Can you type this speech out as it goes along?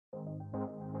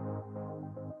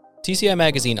TCI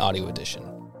Magazine Audio Edition.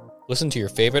 Listen to your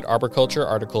favorite arboriculture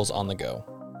articles on the go.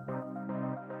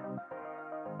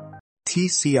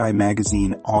 TCI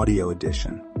Magazine Audio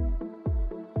Edition.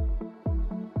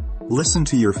 Listen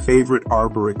to your favorite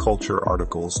arboriculture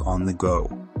articles on the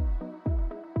go.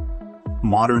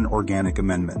 Modern Organic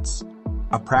Amendments.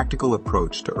 A Practical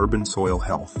Approach to Urban Soil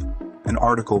Health. An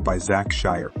article by Zach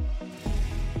Shire.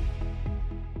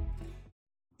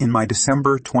 In my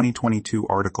December 2022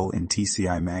 article in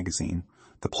TCI Magazine,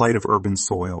 The Plight of Urban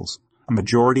Soils, a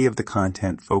majority of the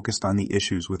content focused on the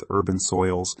issues with urban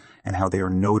soils and how they are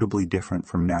notably different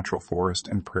from natural forest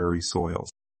and prairie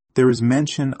soils. There is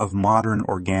mention of modern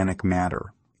organic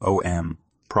matter, OM,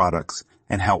 products,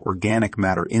 and how organic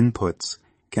matter inputs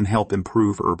can help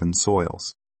improve urban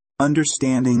soils.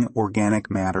 Understanding organic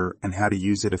matter and how to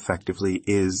use it effectively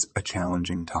is a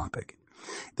challenging topic.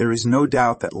 There is no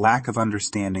doubt that lack of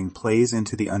understanding plays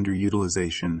into the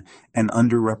underutilization and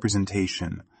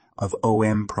underrepresentation of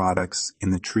OM products in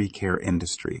the tree care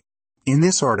industry. In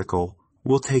this article,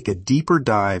 we'll take a deeper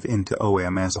dive into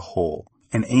OM as a whole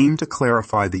and aim to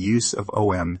clarify the use of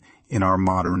OM in our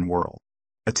modern world.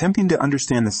 Attempting to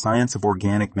understand the science of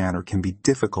organic matter can be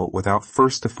difficult without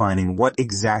first defining what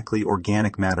exactly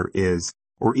organic matter is,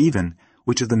 or even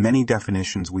which of the many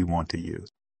definitions we want to use.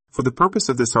 For the purpose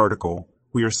of this article,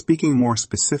 we are speaking more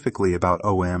specifically about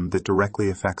OM that directly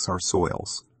affects our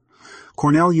soils.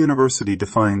 Cornell University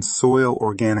defines soil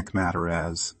organic matter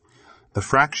as the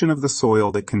fraction of the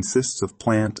soil that consists of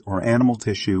plant or animal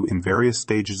tissue in various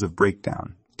stages of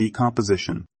breakdown,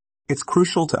 decomposition. It's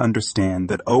crucial to understand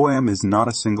that OM is not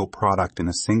a single product in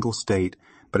a single state,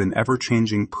 but an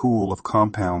ever-changing pool of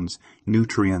compounds,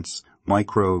 nutrients,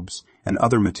 microbes, and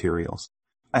other materials.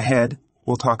 Ahead,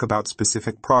 we'll talk about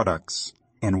specific products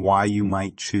and why you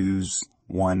might choose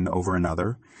one over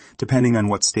another, depending on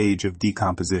what stage of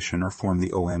decomposition or form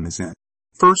the OM is in.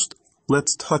 First,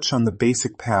 let's touch on the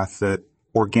basic path that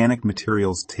organic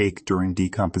materials take during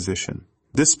decomposition.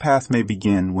 This path may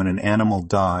begin when an animal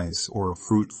dies or a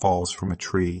fruit falls from a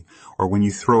tree, or when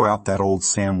you throw out that old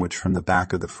sandwich from the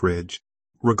back of the fridge.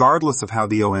 Regardless of how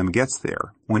the OM gets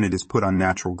there, when it is put on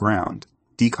natural ground,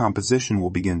 decomposition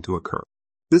will begin to occur.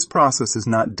 This process is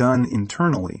not done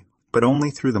internally, but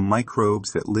only through the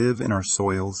microbes that live in our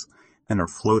soils and are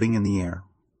floating in the air.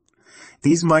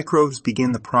 These microbes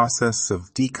begin the process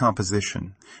of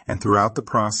decomposition, and throughout the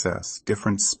process,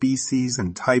 different species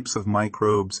and types of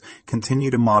microbes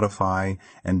continue to modify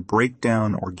and break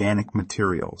down organic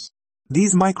materials.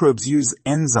 These microbes use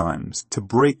enzymes to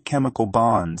break chemical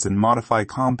bonds and modify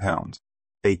compounds.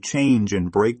 They change and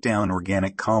break down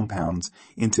organic compounds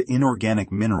into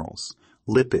inorganic minerals,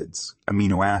 lipids,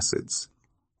 amino acids,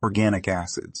 organic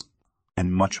acids,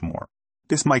 and much more.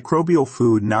 This microbial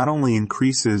food not only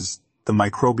increases the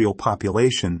microbial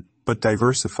population, but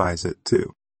diversifies it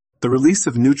too. The release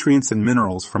of nutrients and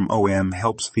minerals from OM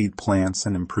helps feed plants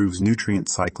and improves nutrient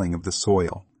cycling of the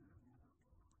soil.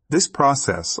 This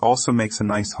process also makes a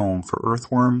nice home for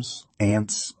earthworms,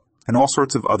 ants, and all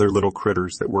sorts of other little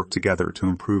critters that work together to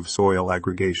improve soil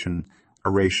aggregation,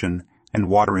 aeration, and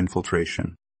water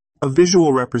infiltration. A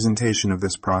visual representation of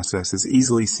this process is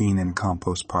easily seen in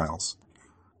compost piles.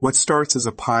 What starts as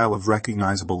a pile of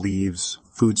recognizable leaves,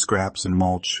 food scraps and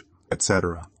mulch,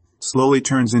 etc., slowly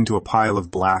turns into a pile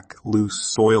of black, loose,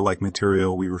 soil-like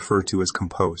material we refer to as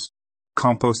compost.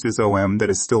 Compost is OM that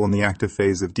is still in the active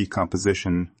phase of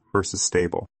decomposition versus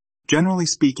stable. Generally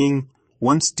speaking,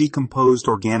 once decomposed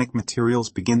organic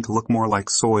materials begin to look more like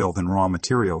soil than raw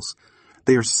materials,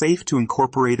 they are safe to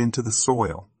incorporate into the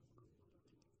soil.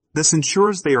 This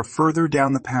ensures they are further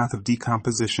down the path of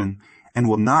decomposition and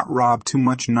will not rob too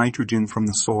much nitrogen from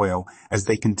the soil as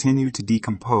they continue to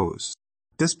decompose.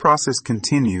 This process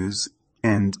continues,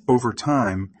 and over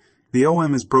time, the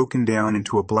OM is broken down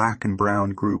into a black and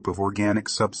brown group of organic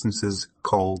substances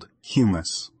called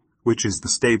humus, which is the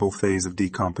stable phase of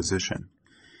decomposition.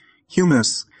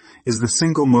 Humus is the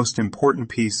single most important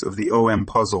piece of the OM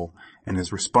puzzle and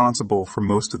is responsible for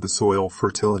most of the soil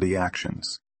fertility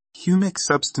actions. Humic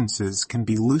substances can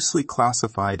be loosely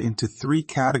classified into three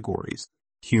categories: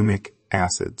 humic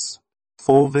acids,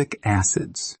 fulvic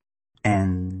acids,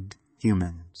 and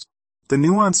humans. The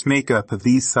nuanced makeup of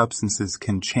these substances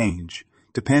can change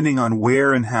depending on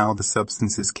where and how the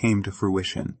substances came to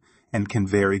fruition and can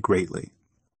vary greatly.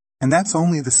 And that's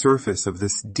only the surface of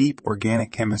this deep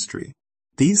organic chemistry.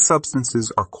 These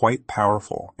substances are quite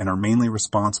powerful and are mainly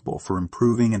responsible for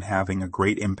improving and having a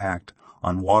great impact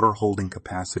on water holding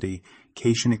capacity,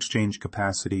 cation exchange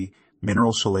capacity,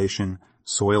 mineral chelation,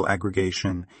 soil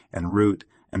aggregation, and root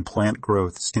and plant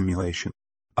growth stimulation.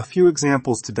 A few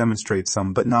examples to demonstrate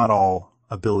some, but not all,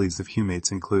 abilities of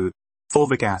humates include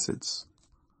fulvic acids,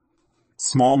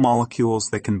 small molecules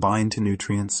that can bind to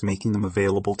nutrients, making them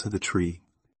available to the tree.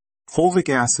 Fulvic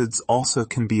acids also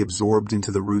can be absorbed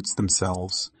into the roots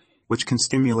themselves, which can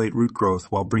stimulate root growth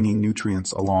while bringing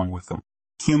nutrients along with them.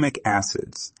 Humic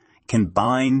acids can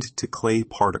bind to clay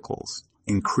particles,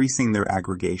 increasing their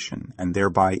aggregation and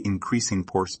thereby increasing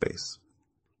pore space.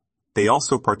 They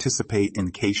also participate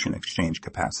in cation exchange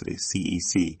capacities,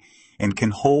 CEC, and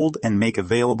can hold and make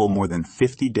available more than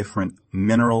 50 different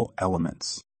mineral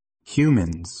elements.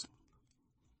 Humins,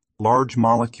 large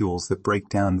molecules that break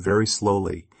down very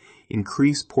slowly,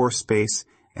 increase pore space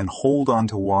and hold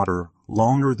onto water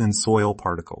longer than soil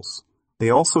particles. They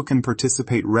also can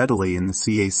participate readily in the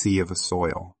CAC of a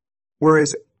soil.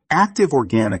 Whereas active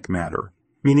organic matter,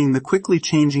 meaning the quickly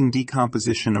changing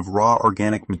decomposition of raw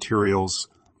organic materials,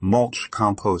 mulch,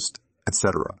 compost,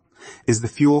 etc., is the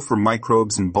fuel for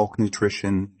microbes and bulk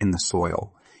nutrition in the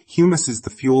soil. Humus is the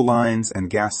fuel lines and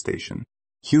gas station.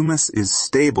 Humus is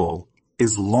stable,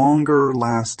 is longer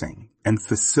lasting, and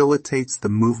facilitates the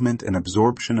movement and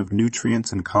absorption of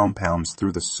nutrients and compounds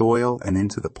through the soil and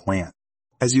into the plant.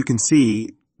 As you can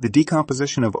see, the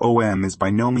decomposition of OM is by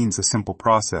no means a simple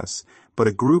process, but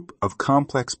a group of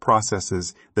complex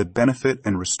processes that benefit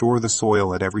and restore the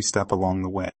soil at every step along the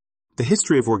way. The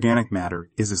history of organic matter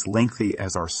is as lengthy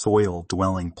as our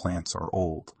soil-dwelling plants are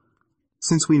old.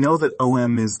 Since we know that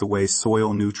OM is the way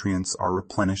soil nutrients are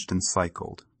replenished and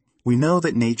cycled, we know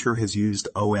that nature has used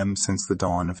OM since the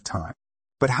dawn of time.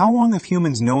 But how long have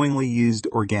humans knowingly used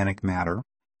organic matter?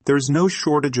 There is no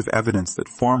shortage of evidence that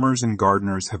farmers and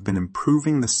gardeners have been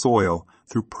improving the soil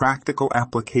through practical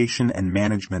application and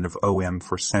management of OM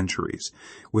for centuries,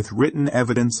 with written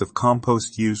evidence of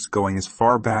compost use going as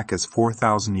far back as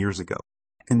 4,000 years ago.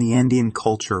 In the Andean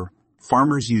culture,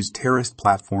 farmers used terraced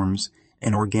platforms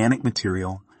and organic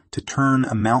material to turn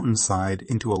a mountainside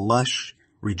into a lush,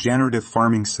 regenerative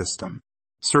farming system.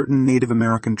 Certain Native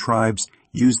American tribes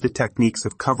used the techniques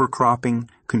of cover cropping,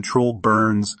 controlled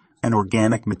burns, and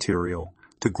organic material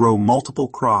to grow multiple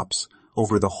crops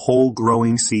over the whole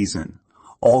growing season,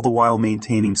 all the while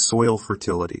maintaining soil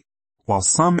fertility. While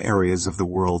some areas of the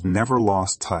world never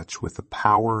lost touch with the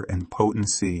power and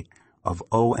potency of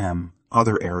OM,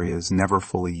 other areas never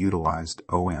fully utilized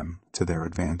OM to their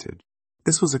advantage.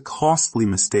 This was a costly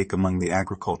mistake among the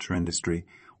agriculture industry,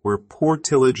 where poor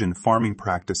tillage and farming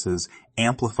practices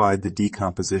amplified the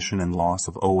decomposition and loss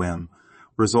of OM,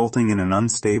 resulting in an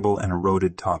unstable and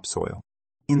eroded topsoil.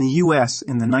 In the U.S.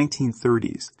 in the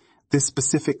 1930s, this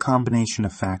specific combination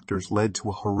of factors led to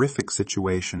a horrific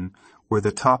situation where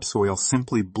the topsoil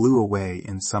simply blew away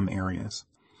in some areas.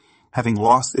 Having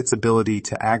lost its ability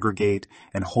to aggregate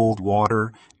and hold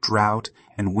water, drought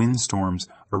and windstorms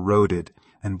eroded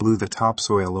and blew the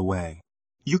topsoil away.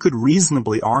 You could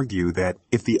reasonably argue that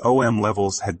if the OM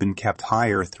levels had been kept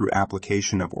higher through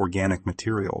application of organic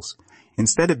materials,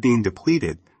 instead of being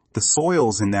depleted, the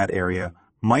soils in that area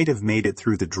might have made it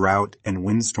through the drought and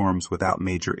windstorms without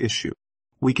major issue.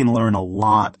 We can learn a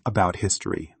lot about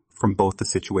history from both the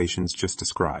situations just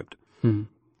described.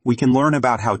 We can learn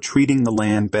about how treating the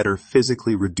land better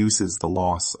physically reduces the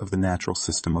loss of the natural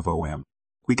system of OM.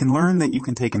 We can learn that you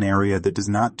can take an area that does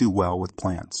not do well with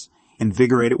plants,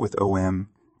 invigorate it with OM,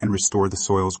 and restore the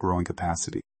soil's growing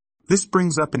capacity. This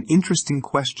brings up an interesting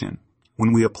question.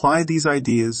 When we apply these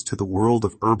ideas to the world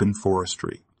of urban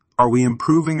forestry, are we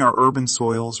improving our urban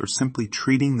soils or simply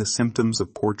treating the symptoms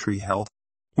of poor tree health?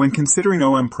 When considering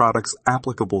OM products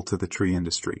applicable to the tree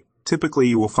industry, typically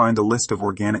you will find a list of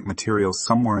organic materials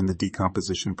somewhere in the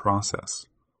decomposition process.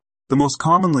 The most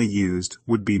commonly used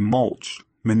would be mulch,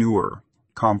 manure,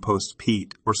 compost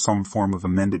peat, or some form of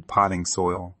amended potting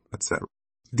soil, etc.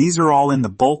 These are all in the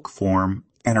bulk form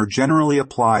and are generally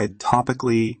applied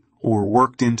topically or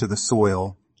worked into the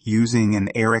soil using an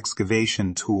air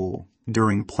excavation tool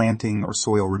during planting or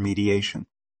soil remediation.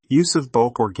 Use of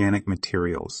bulk organic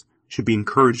materials should be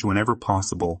encouraged whenever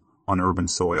possible on urban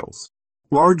soils.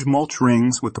 Large mulch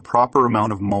rings with the proper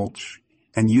amount of mulch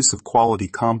and use of quality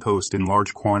compost in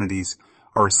large quantities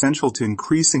are essential to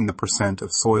increasing the percent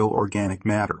of soil organic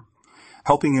matter,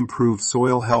 helping improve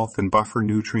soil health and buffer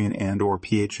nutrient and/or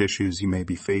pH issues you may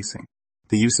be facing.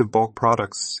 The use of bulk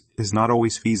products is not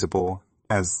always feasible,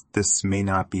 as this may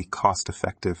not be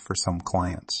cost-effective for some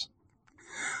clients.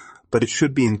 But it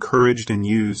should be encouraged and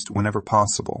used whenever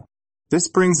possible. This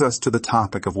brings us to the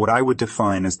topic of what I would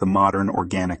define as the modern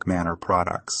organic matter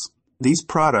products. These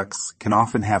products can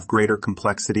often have greater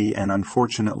complexity and,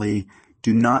 unfortunately,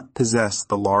 do not possess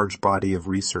the large body of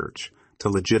research to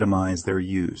legitimize their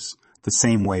use, the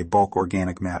same way bulk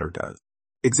organic matter does.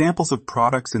 Examples of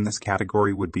products in this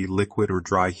category would be liquid or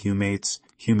dry humates,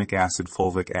 humic acid,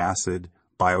 fulvic acid,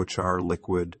 biochar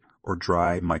liquid or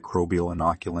dry microbial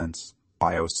inoculants,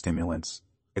 biostimulants,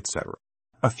 etc.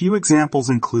 A few examples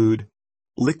include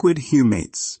liquid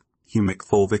humates, humic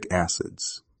fulvic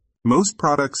acids. Most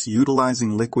products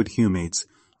utilizing liquid humates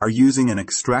are using an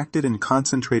extracted and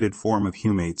concentrated form of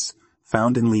humates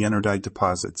found in lienardite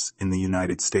deposits in the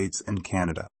United States and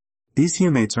Canada. These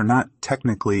humates are not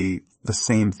technically the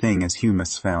same thing as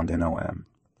humus found in OM,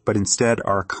 but instead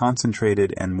are a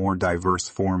concentrated and more diverse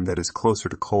form that is closer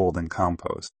to coal than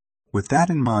compost. With that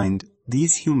in mind,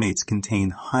 these humates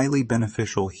contain highly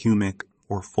beneficial humic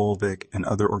or fulvic and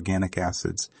other organic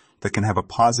acids that can have a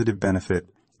positive benefit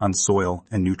on soil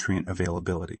and nutrient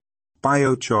availability.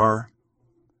 Biochar.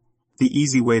 The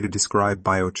easy way to describe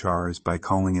biochar is by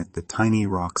calling it the tiny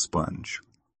rock sponge.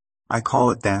 I call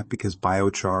it that because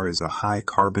biochar is a high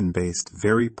carbon-based,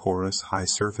 very porous, high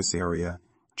surface area,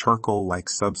 charcoal-like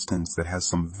substance that has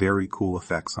some very cool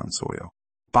effects on soil.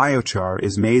 Biochar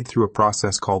is made through a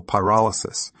process called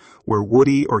pyrolysis, where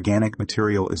woody organic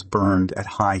material is burned at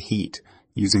high heat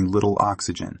using little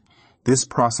oxygen. This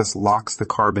process locks the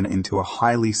carbon into a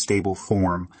highly stable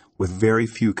form with very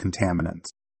few contaminants.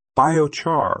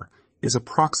 Biochar is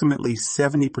approximately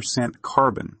 70%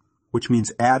 carbon, which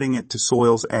means adding it to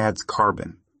soils adds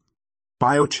carbon.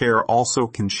 Biochar also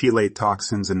can chelate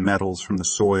toxins and metals from the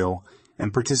soil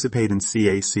and participate in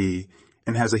CAC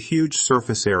and has a huge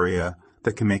surface area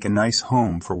that can make a nice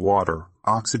home for water,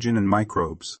 oxygen, and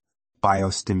microbes.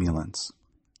 Biostimulants.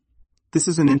 This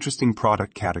is an interesting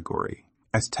product category,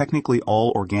 as technically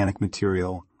all organic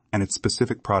material and its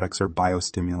specific products are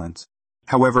biostimulants.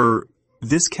 However,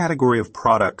 this category of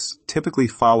products typically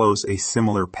follows a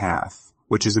similar path,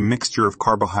 which is a mixture of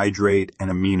carbohydrate and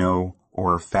amino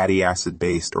or fatty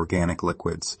acid-based organic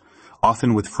liquids,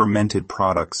 often with fermented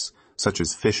products such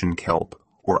as fish and kelp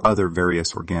or other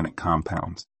various organic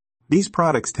compounds. These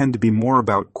products tend to be more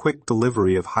about quick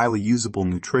delivery of highly usable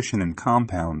nutrition and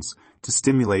compounds to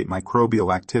stimulate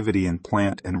microbial activity in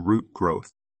plant and root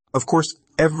growth. Of course,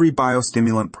 every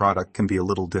biostimulant product can be a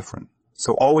little different,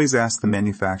 so always ask the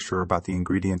manufacturer about the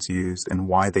ingredients used and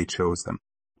why they chose them.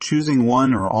 Choosing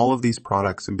one or all of these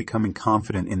products and becoming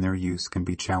confident in their use can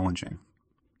be challenging.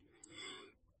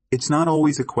 It's not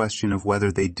always a question of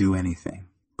whether they do anything,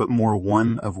 but more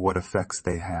one of what effects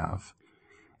they have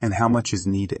and how much is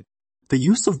needed. The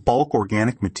use of bulk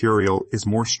organic material is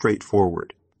more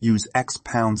straightforward. Use X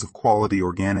pounds of quality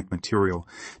organic material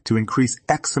to increase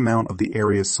X amount of the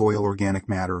area's soil organic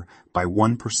matter by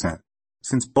 1%.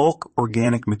 Since bulk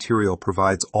organic material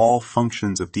provides all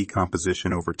functions of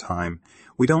decomposition over time,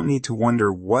 we don't need to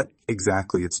wonder what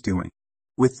exactly it's doing.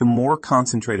 With the more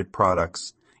concentrated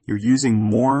products, you're using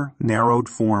more narrowed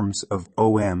forms of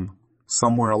OM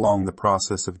somewhere along the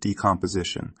process of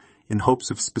decomposition in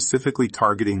hopes of specifically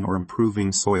targeting or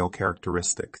improving soil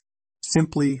characteristics.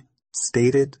 Simply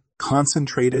stated,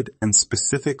 concentrated and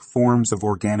specific forms of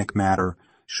organic matter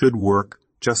should work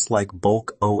just like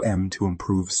bulk OM to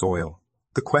improve soil.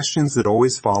 The questions that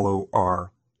always follow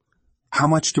are, how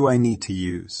much do I need to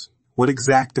use? What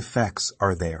exact effects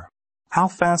are there? How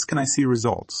fast can I see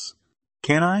results?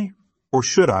 Can I, or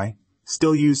should I,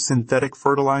 still use synthetic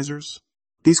fertilizers?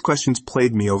 These questions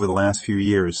plagued me over the last few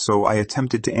years, so I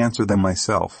attempted to answer them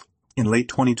myself. In late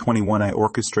 2021, I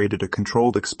orchestrated a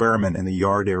controlled experiment in the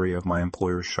yard area of my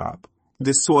employer's shop.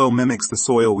 This soil mimics the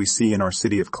soil we see in our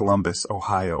city of Columbus,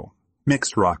 Ohio.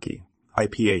 Mixed rocky, high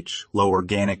pH, low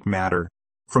organic matter.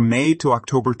 From May to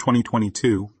October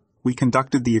 2022, we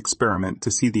conducted the experiment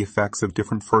to see the effects of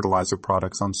different fertilizer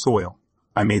products on soil.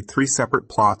 I made 3 separate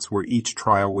plots where each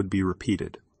trial would be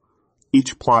repeated.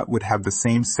 Each plot would have the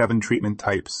same 7 treatment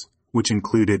types, which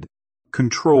included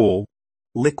control,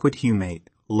 liquid humate,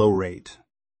 low rate,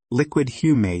 liquid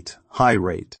humate, high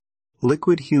rate,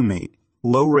 liquid humate,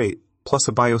 low rate plus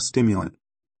a biostimulant,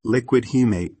 liquid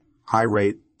humate, high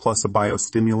rate plus a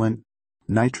biostimulant,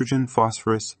 nitrogen,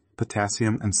 phosphorus,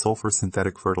 potassium, and sulfur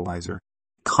synthetic fertilizer.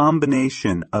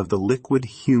 Combination of the liquid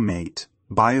humate,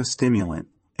 biostimulant,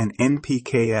 and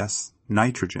NPKs,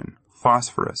 nitrogen,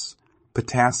 phosphorus,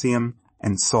 potassium,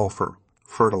 and sulfur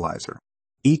fertilizer.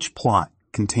 Each plot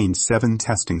contained 7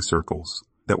 testing circles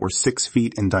that were 6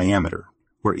 feet in diameter,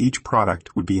 where each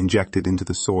product would be injected into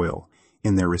the soil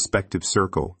in their respective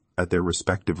circle at their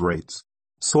respective rates.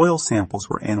 Soil samples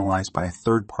were analyzed by a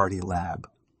third-party lab.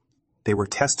 They were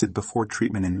tested before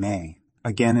treatment in May,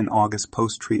 again in August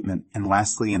post-treatment, and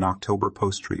lastly in October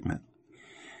post-treatment.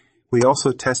 We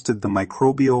also tested the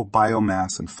microbial,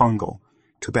 biomass, and fungal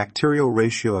to bacterial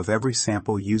ratio of every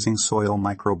sample using soil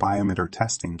microbiometer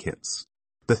testing kits.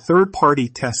 The third-party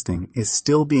testing is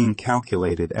still being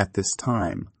calculated at this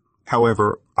time.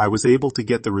 However, I was able to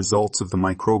get the results of the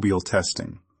microbial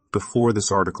testing before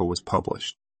this article was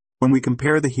published. When we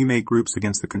compare the humate groups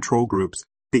against the control groups,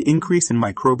 the increase in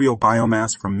microbial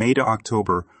biomass from May to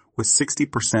October was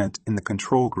 60% in the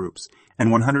control groups and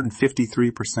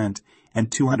 153%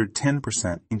 and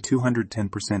 210% in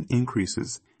 210%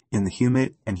 increases in the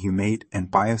humate and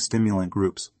biostimulant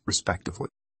groups, respectively.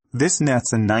 This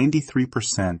nets a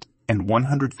 93% and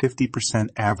 150%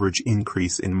 average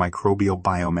increase in microbial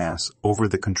biomass over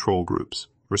the control groups,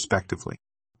 respectively.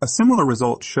 A similar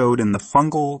result showed in the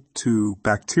fungal to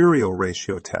bacterial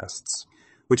ratio tests,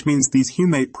 which means these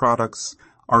humate products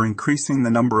are increasing the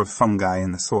number of fungi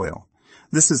in the soil.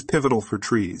 This is pivotal for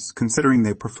trees, considering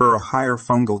they prefer a higher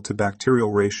fungal to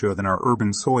bacterial ratio than our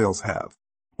urban soils have.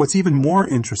 What's even more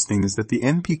interesting is that the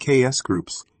NPKS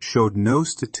groups showed no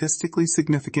statistically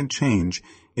significant change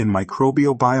in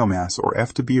microbial biomass or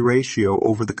F/B ratio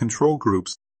over the control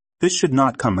groups. This should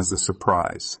not come as a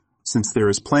surprise, since there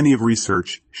is plenty of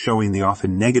research showing the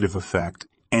often negative effect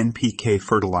NPK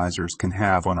fertilizers can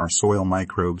have on our soil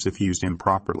microbes if used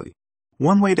improperly.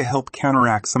 One way to help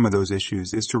counteract some of those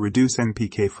issues is to reduce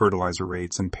NPK fertilizer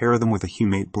rates and pair them with a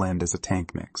humate blend as a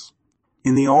tank mix.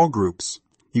 In the all groups,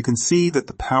 you can see that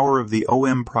the power of the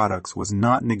OM products was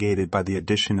not negated by the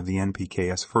addition of the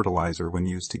NPKS fertilizer when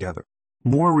used together.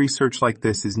 More research like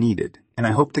this is needed, and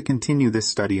I hope to continue this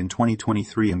study in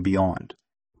 2023 and beyond.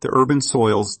 The urban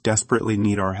soils desperately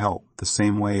need our help, the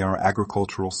same way our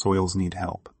agricultural soils need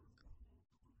help.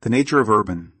 The nature of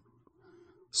urban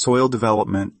soil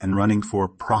development and running for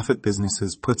profit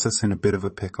businesses puts us in a bit of a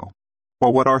pickle.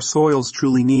 While what our soils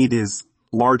truly need is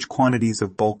large quantities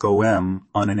of bulk OM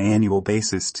on an annual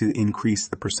basis to increase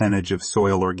the percentage of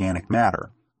soil organic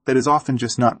matter, that is often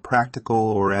just not practical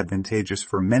or advantageous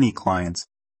for many clients,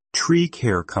 tree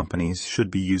care companies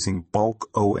should be using bulk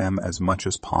OM as much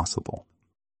as possible.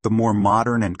 The more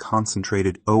modern and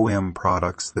concentrated OM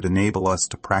products that enable us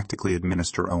to practically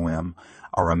administer OM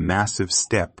are a massive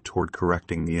step toward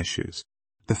correcting the issues.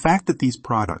 The fact that these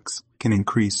products can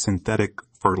increase synthetic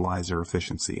fertilizer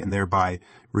efficiency and thereby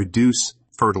reduce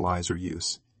fertilizer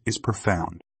use is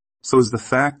profound. So is the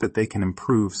fact that they can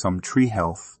improve some tree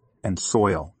health and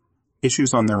soil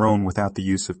issues on their own without the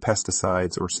use of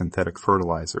pesticides or synthetic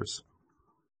fertilizers.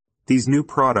 These new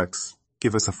products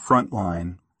give us a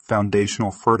frontline foundational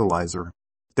fertilizer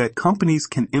that companies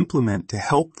can implement to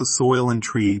help the soil and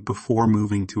tree before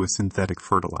moving to a synthetic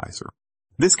fertilizer.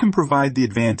 This can provide the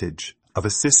advantage of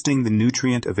assisting the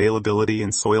nutrient availability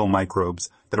in soil microbes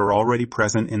that are already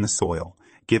present in the soil,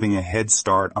 giving a head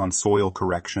start on soil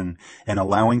correction and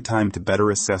allowing time to better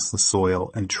assess the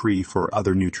soil and tree for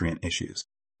other nutrient issues.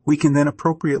 We can then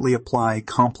appropriately apply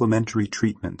complementary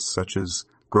treatments such as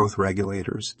growth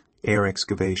regulators, air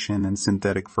excavation, and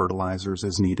synthetic fertilizers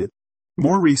as needed.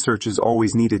 More research is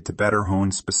always needed to better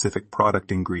hone specific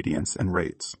product ingredients and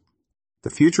rates. The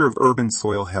future of urban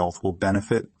soil health will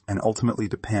benefit and ultimately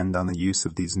depend on the use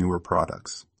of these newer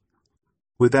products.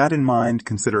 With that in mind,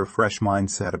 consider a fresh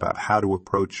mindset about how to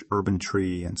approach urban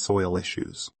tree and soil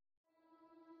issues.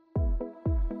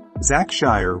 Zach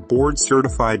Shire, Board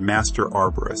Certified Master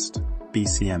Arborist,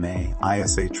 BCMA,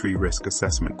 ISA Tree Risk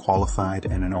Assessment Qualified,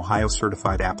 and an Ohio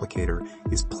Certified Applicator,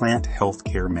 is Plant Health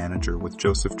Care Manager with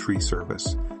Joseph Tree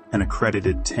Service, an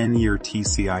accredited 10-year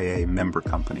TCIA member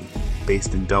company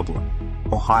based in Dublin,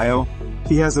 Ohio.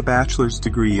 He has a bachelor's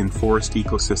degree in Forest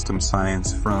Ecosystem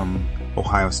Science from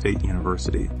Ohio State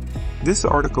University. This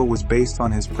article was based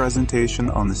on his presentation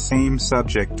on the same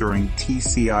subject during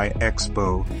TCI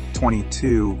Expo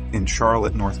 22 in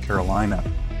Charlotte, North Carolina.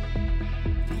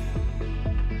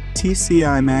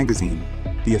 TCI Magazine,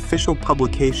 the official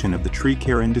publication of the Tree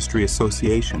Care Industry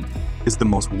Association, is the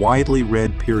most widely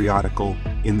read periodical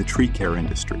in the tree care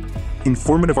industry.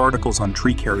 Informative articles on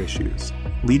tree care issues,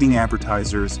 leading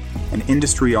advertisers, an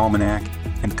industry almanac,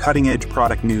 and cutting-edge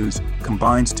product news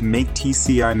combines to make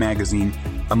TCI Magazine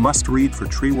a must-read for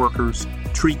tree workers,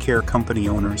 tree care company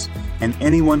owners, and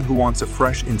anyone who wants a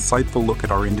fresh, insightful look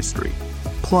at our industry.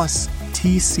 Plus,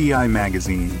 TCI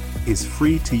Magazine is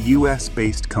free to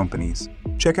U.S.-based companies.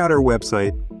 Check out our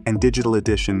website and digital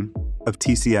edition of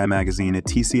TCI Magazine at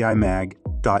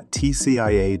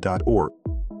tcimag.tcia.org.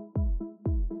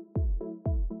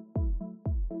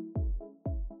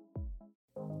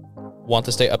 Want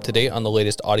to stay up to date on the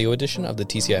latest audio edition of the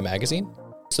TCI Magazine?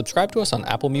 Subscribe to us on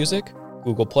Apple Music,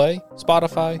 Google Play,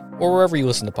 Spotify, or wherever you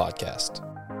listen to podcasts.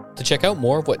 To check out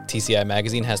more of what TCI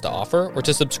Magazine has to offer or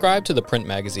to subscribe to the print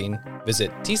magazine,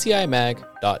 visit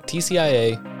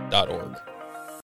tcimag.tcia.org.